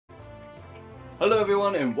Hello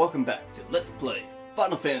everyone and welcome back to Let's Play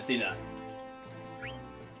Final Fantasy IX.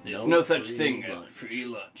 There's no such thing as free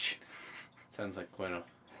lunch. Sounds like Quina.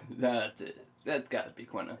 That's it. That's gotta be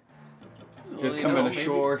Quina. Well, Just coming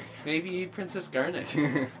ashore. Maybe Princess Garnet.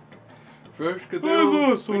 Fresh I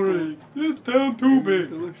lost already. This town too big.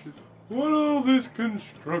 Delicious. What all this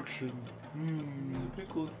construction?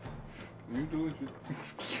 Pickles. They're delicious.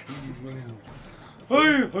 I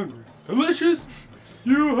am hungry. Delicious?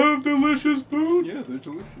 You have delicious food? Yeah, they're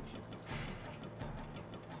delicious.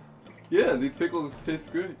 Yeah, these pickles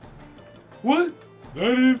taste great. What?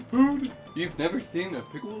 That is food? You've never seen a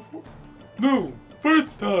pickle before? No,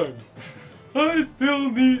 first time. I still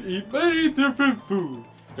need to eat many different food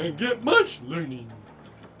and get much learning.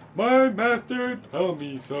 My master told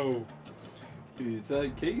me so. Is that the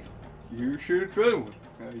case? You should try one.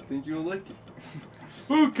 I think you'll like it.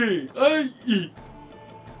 Okay, I eat.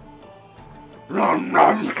 Good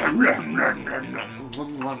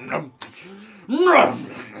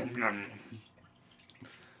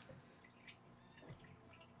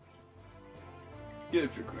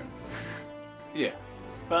for Quinn. Yeah.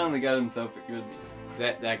 Finally got himself a good meal.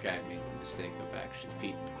 That guy made the mistake of actually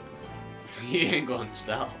feeding Quina. So he ain't going to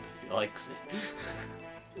stop if he likes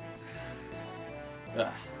it.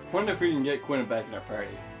 Wonder if we can get Quinn back in our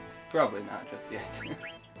party. Probably not just yet.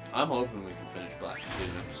 I'm hoping we can finish Black Mage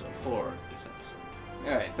in episode 4 this episode.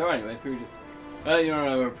 Alright, so anyway, so we just... you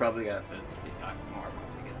know, we're probably going to have to be talking more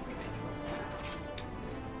once we get to the base level.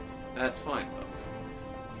 That's fine, though.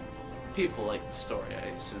 People like the story, I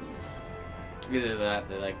assume. Either that,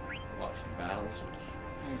 they like watching battles, which...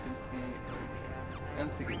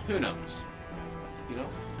 That's a good Who knows? You know?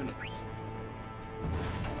 Who knows?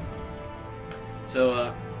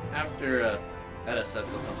 So, after Etta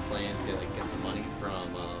sets up a plan to like get the money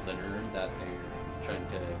from the nerd that they're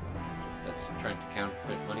that's trying to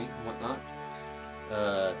counterfeit money and whatnot,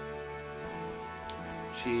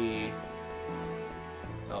 she...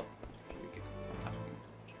 Oh, we get talking.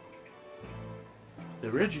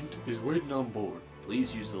 The regent is waiting on board.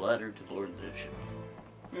 Please use the ladder to board the ship.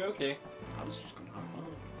 Okay. I was just gonna hop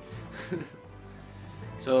on.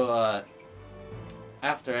 So,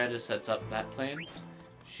 after Etta sets up that plan,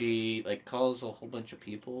 she, like, calls a whole bunch of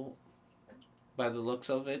people, by the looks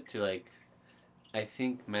of it, to, like, I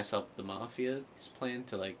think mess up the Mafia's plan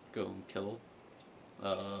to, like, go and kill,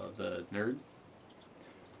 the nerd.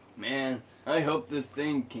 Man, I hope this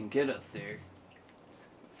thing can get us there.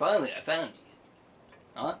 Finally, I found you.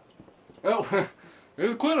 Huh? Oh,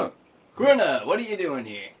 It's Quina. Quina, what are you doing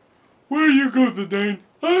here? Where you go, Zidane?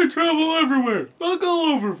 I travel everywhere. I'll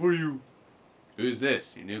go over for you. Who's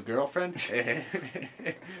this? Your new girlfriend? I'm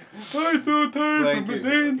so tired from the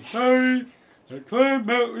dance party. I climb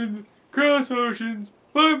mountains, cross oceans,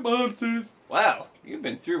 fight monsters. Wow, you've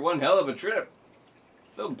been through one hell of a trip.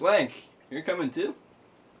 So blank. You're coming too?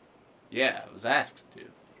 Yeah, I was asked to.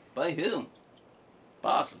 By whom?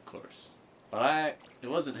 Boss, of course. But it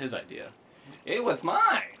wasn't his idea. It was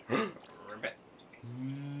mine.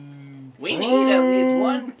 We need at least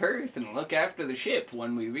one person to look after the ship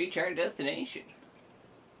when we reach our destination.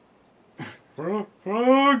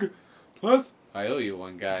 Frog. Plus, I owe you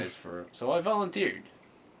one, guys, so I volunteered.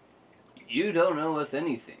 You don't owe us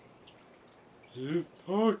anything. he's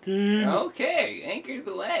talking. Okay, anchor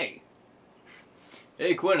the way.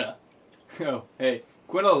 Hey, Quina. Oh, hey,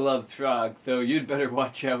 Quina loves frogs, so you'd better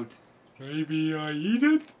watch out. Maybe I eat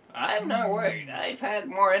it? I'm not worried. I've had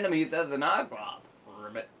more enemies as an Oglob.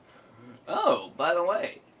 Oh, by the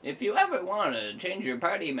way, if you ever want to change your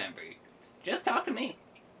party member, just talk to me.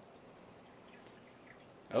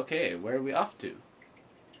 Okay, where are we off to?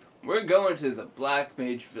 We're going to the Black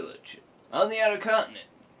Mage Village, on the outer continent.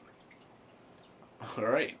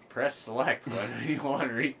 Alright, press select whether you want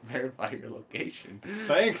to verify your location.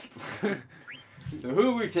 Thanks. So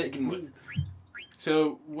who are we taking with us?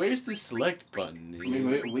 So, where's the select button?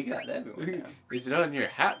 We got everyone now. Is it on your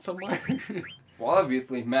hat somewhere? Well,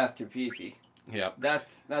 obviously, Master Fifi. Yep.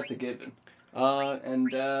 That's a given.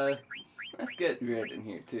 And let's get Red in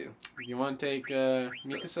here too. You want to take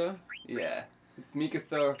Mikasa? Yeah, it's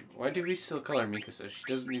Mikasa. Why do we still call her Mikasa? She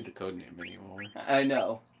doesn't need the code name anymore. I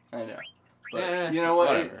know. But you know what?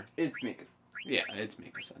 Whatever. It's Mikasa. Yeah, it's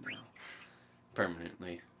Mikasa now.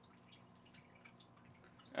 Permanently.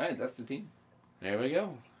 Alright, that's the team. There we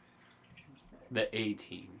go. The A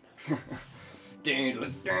team.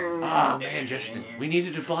 Ah, man, Justin, we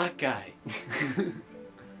needed a black guy.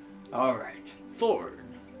 Alright. Forward.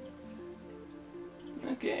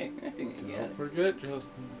 Okay, I think I get Don't it. forget,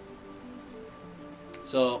 Justin.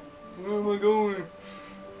 So, Where am I going?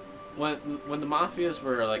 when the mafias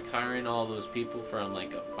were like hiring all those people from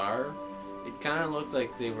like a bar, it kind of looked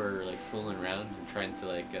like they were like fooling around and trying to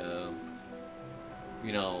like,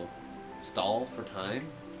 you know, stall for time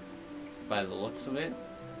by the looks of it.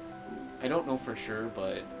 I don't know for sure,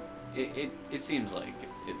 but it seems like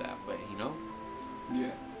it that way, you know?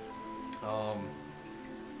 Yeah.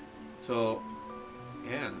 So,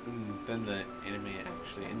 yeah, and then the anime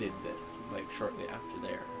actually ended like shortly after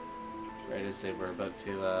there. Right as they were about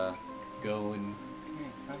to go and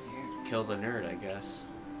kill the nerd, I guess.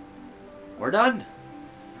 We're done!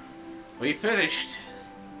 We finished!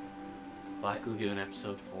 Black Lagoon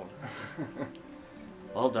episode 4.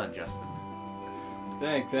 Well done, Justin.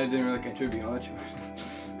 Thanks, I didn't really contribute much.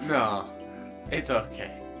 No, it's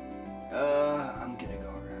okay. I'm gonna go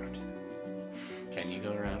around. Can you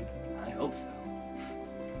go around? I hope so.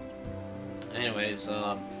 Anyways,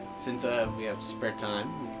 since we have spare time,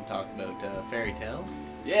 we can talk about Fairy Tail.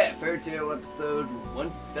 Yeah, Fairy Tail episode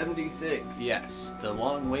 176. Yes, the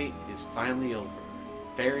long wait is finally over.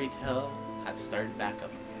 Fairy Tail has started back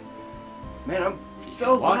up again. Man, I'm You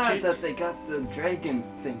so can watch glad it. that they got the dragon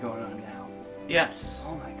thing going on now. Yes.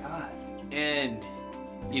 Oh my god. And,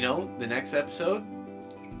 you know, the next episode,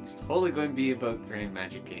 it's totally going to be about Grand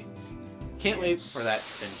Magic Games. Can't wait for that to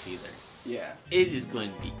finish either. Yeah. It is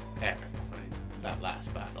going to be epic, that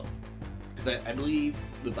last battle. Because I believe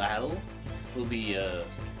the battle will be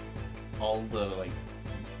all the, like,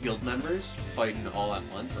 guild members fighting all at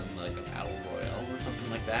once on, like, a battle royale or something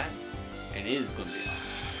like that. And it is going to be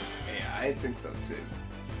awesome. Yeah, I think so too.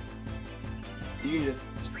 You can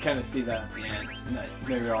just kind of see that at the end. That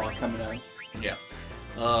they're all coming out. Yeah.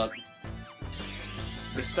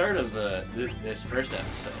 The start of this first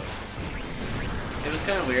episode, it was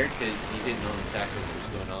kind of weird because you didn't know exactly what was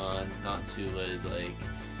going on. Natsu was like,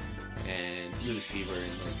 and Lucy were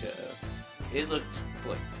in like it looked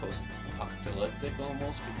like post-apocalyptic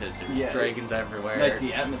almost because there was dragons everywhere. Like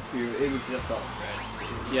the atmosphere, it was just all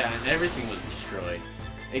red. Yeah, and everything was destroyed.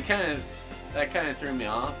 That kind of threw me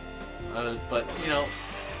off. But you know,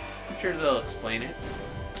 I'm sure they'll explain it.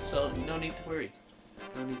 So no need to worry.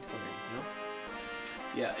 No need to worry. You know.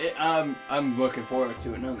 Yeah, I'm looking forward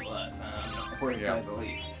to it nonetheless. I'm not worried by the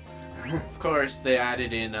least. Of course, they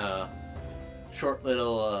added in a short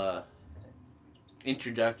little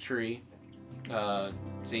introductory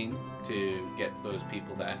scene to get those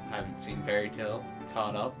people that haven't seen Fairy Tail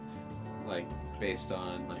caught up, like based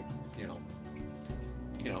on like you know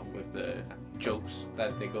with the jokes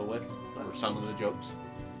that they go with, or some of the jokes.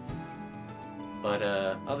 But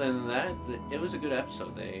other than that, it was a good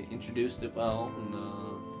episode. They introduced it well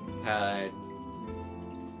and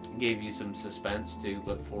gave you some suspense to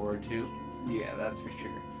look forward to. Yeah, that's for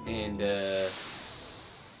sure. And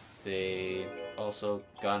they also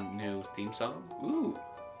got a new theme song. Ooh.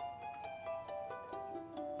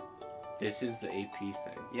 This is the AP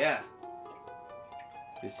thing. Yeah.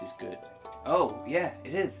 This is good. Oh, yeah,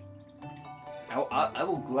 it is. I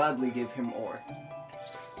will gladly give him more.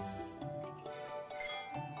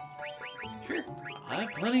 Sure. I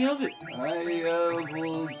have plenty of it. I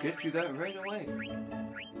will get you that right away.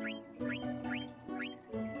 There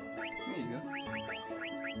you go.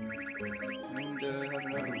 And have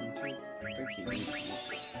another one too. I think he needs more.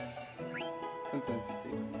 Sometimes he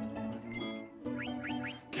takes.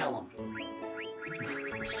 Kill him.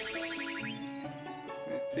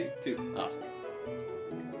 See, two. Oh.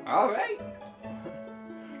 Alright.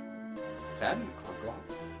 Is that an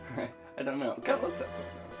Ogloff? I don't know. It kind of looks like one.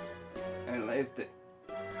 I don't know if they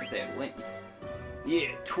had wings.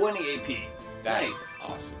 Yeah, 20 AP. That Nice. is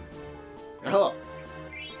awesome. Oh.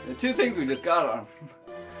 The two things we just got on.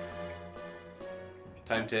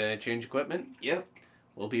 Time to change equipment? Yep.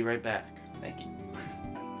 We'll be right back. Thank you.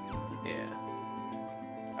 Yeah.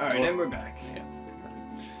 Alright, Well- and we're back.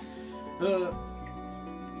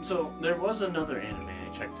 So there was another anime I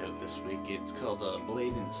checked out this week. It's called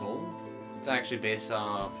Blade and Soul. It's actually based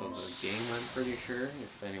off of a game, I'm pretty sure.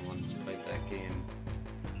 If anyone's played that game,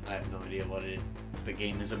 I have no idea what the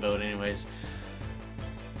game is about anyways.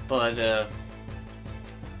 But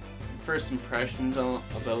first impressions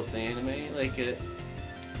about the anime, like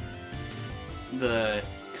the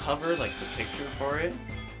cover, like the picture for it.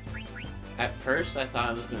 At first I thought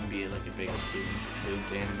it was going to be like a big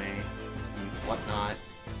boobed anime and whatnot.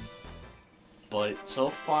 But so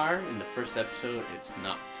far, in the first episode, it's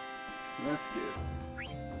not. That's good.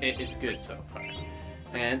 It's good so far.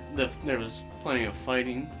 And there was plenty of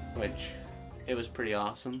fighting, which it was pretty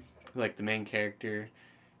awesome. Like the main character,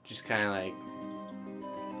 just kind of like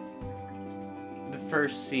the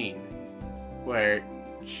first scene where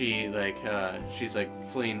she like she's like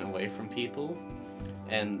fleeing away from people,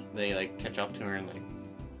 and they like catch up to her and like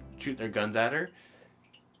shoot their guns at her.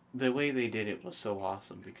 the way they did it was so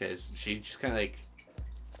awesome because she just kind of like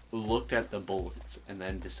looked at the bullets and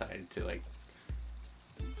then decided to like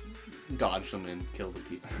dodge them and kill the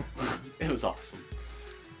people. It was awesome.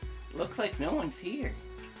 Looks like no one's here.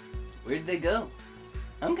 Where'd they go?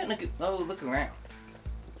 I'm gonna go look around.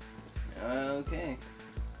 Okay.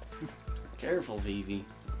 Careful, Vivi.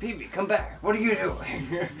 Vivi, come back. What are you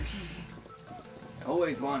doing?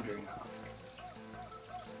 Always wandering off.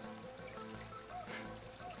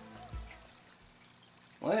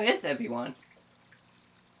 Where is everyone?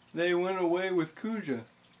 They went away with Kuja.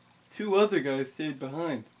 2 other guys stayed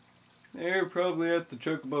behind. They're probably at the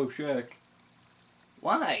Chocobo Shack.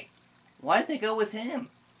 Why? Why did they go with him?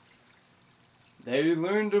 They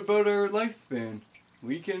learned about our lifespan.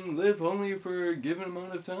 We can live only for a given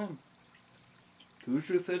amount of time.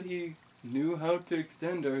 Kuja said he knew how to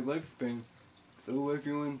extend our lifespan, so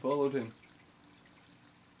everyone followed him.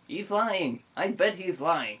 He's lying. I bet he's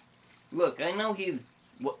lying. Look, I know he's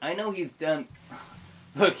done.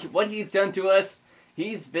 Look, what he's done to us.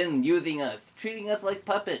 He's been using us, treating us like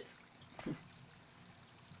puppets.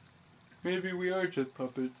 Maybe we are just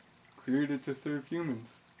puppets, created to serve humans.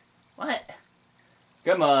 What?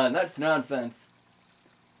 Come on, that's nonsense.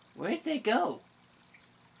 Where'd they go?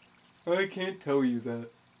 I can't tell you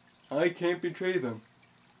that. I can't betray them.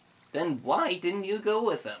 Then why didn't you go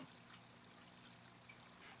with them?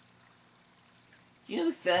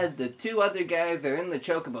 You said the 2 other guys are in the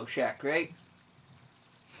Chocobo Shack, right?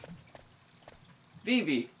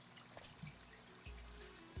 Vivi.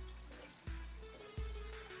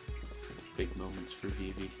 Big moments for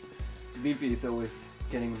Vivi. Vivi is always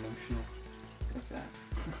getting emotional like that.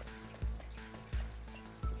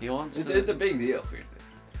 He wants to... It's a big deal for you.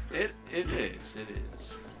 It is.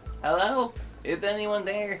 Hello? Is anyone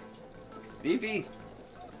there? Vivi?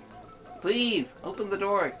 Please, open the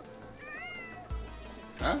door.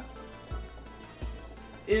 Huh?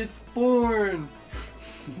 It's born!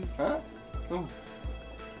 Huh? Oh,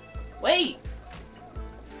 Wait!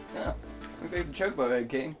 Oh, looks like the Chocobo Head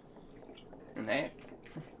King. In there.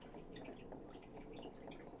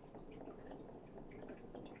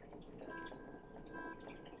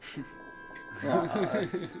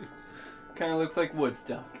 kind of looks like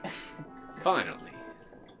Woodstock. Finally.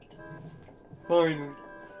 Finally.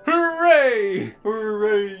 Hooray!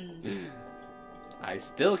 Hooray! I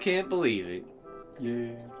still can't believe it.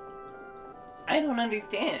 Yeah. I don't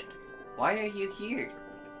understand. Why are you here?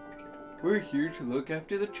 We're here to look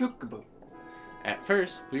after the Chocobo. At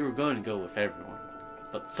first, we were going to go with everyone,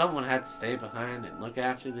 but someone had to stay behind and look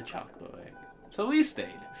after the chocobo egg. So we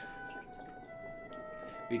stayed.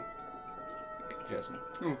 Jasmine.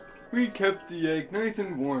 Oh, we kept the egg nice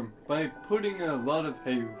and warm by putting a lot of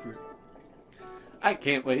hay over it. I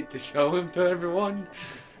can't wait to show him to everyone.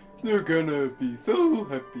 They're gonna be so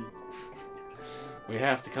happy. We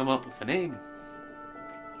have to come up with a name.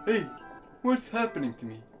 Hey, what's happening to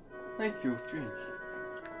me? I feel strange.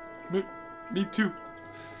 Me too.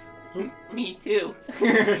 Me too.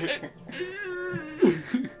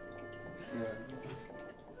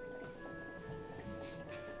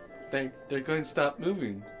 They're going to stop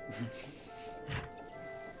moving.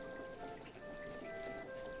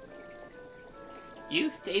 You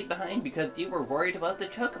stayed behind because you were worried about the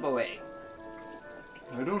Chocobo egg.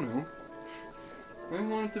 I don't know. I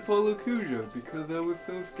wanted to follow Kuja because I was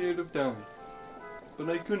so scared of dying. But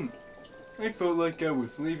I couldn't. I felt like I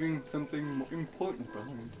was leaving something important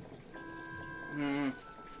behind.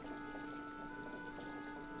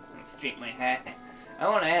 Straight my hat. I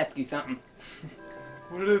want to ask you something.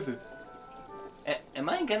 What is it? Am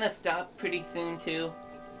I gonna stop pretty soon too?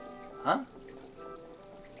 Huh?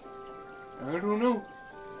 I don't know.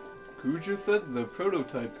 Kuja said the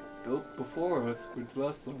prototype built before us would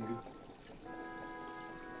last longer.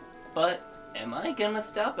 But am I gonna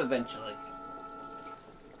stop eventually?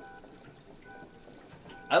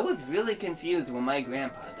 I was really confused when my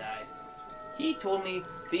grandpa died. He told me,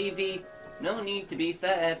 Vivi, no need to be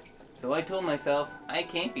sad. So I told myself, I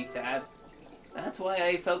can't be sad. That's why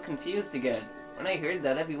I felt confused again when I heard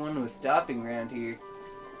that everyone was stopping around here.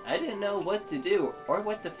 I didn't know what to do or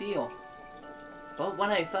what to feel. But when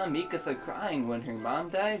I saw Mikasa crying when her mom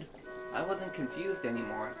died, I wasn't confused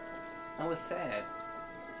anymore. I was sad.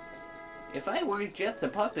 If I were just a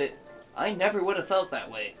puppet, I never would have felt that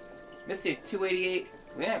way. Mr. 288,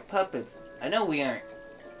 we aren't puppets. I know we aren't.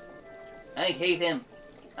 I hate him.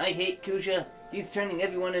 I hate Kuja. He's turning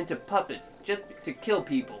everyone into puppets just to kill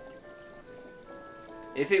people.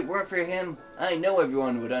 If it weren't for him, I know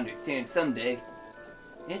everyone would understand someday.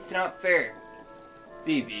 It's not fair.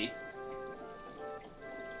 Vivi.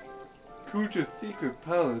 Kuja's secret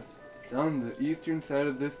palace It's on the eastern side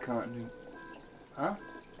of this continent. Huh?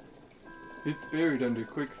 It's buried under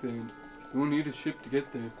quicksand. We'll need a ship to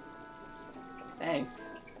get there. Thanks.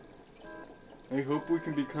 I hope we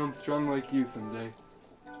can become strong like you someday.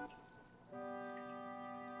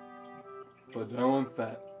 But now I'm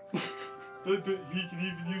fat. I bet he can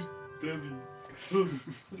even use Debbie.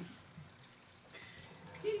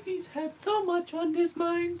 He's had so much on his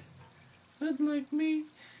mind. Unlike me,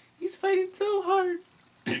 he's fighting so hard.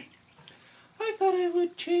 I thought I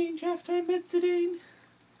would change after I met Zidane.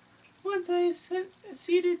 Once I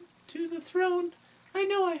acceded to the throne, I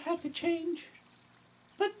know I had to change.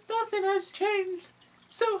 But nothing has changed.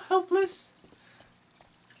 So helpless.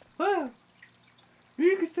 Wow.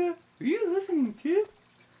 Mikasa, are you listening too?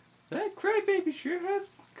 That crybaby sure has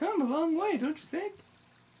come a long way, don't you think?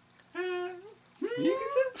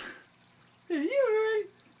 Mikasa? Are you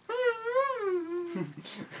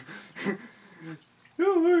alright?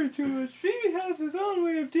 Don't worry too much. Phoebe has his own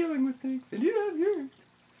way of dealing with things, and you have yours.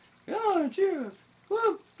 Come on, cheer up.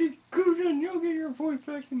 Well, be good and you'll get your voice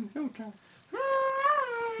back in no time.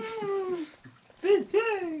 Sit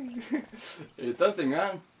down. Is something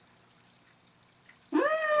wrong?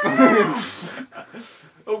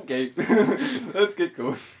 Okay, let's get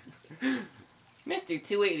going. Mr.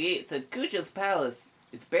 288 said Kuja's palace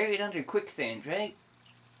is buried under quicksand, right?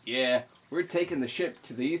 Yeah, we're taking the ship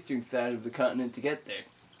to the eastern side of the continent to get there.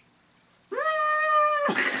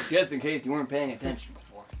 Just in case you weren't paying attention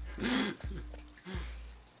before.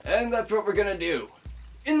 And that's what we're gonna do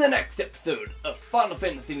in the next episode of Final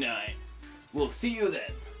Fantasy IX. We'll see you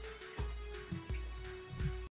then.